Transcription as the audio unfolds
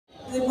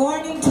Good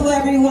morning to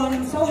everyone.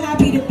 I'm so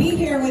happy to be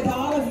here with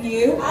all of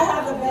you. I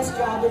have the best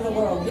job in the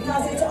world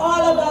because it's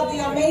all about the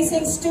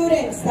amazing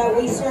students that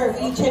we serve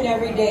each and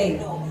every day.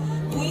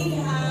 We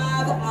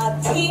have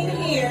a team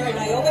here, and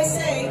I always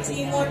say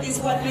teamwork is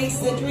what makes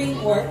the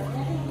dream work,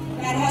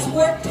 that has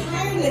worked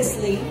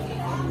tirelessly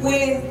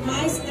with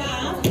my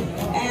staff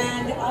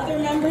and other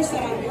members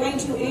that I'm going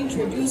to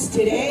introduce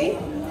today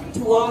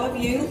to all of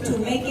you to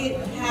make it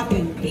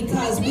happen,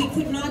 because we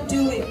could not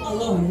do it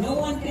alone. No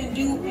one can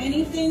do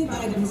anything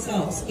by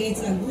themselves.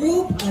 It's a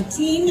group, a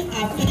team,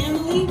 a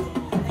family,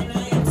 and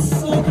I am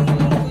so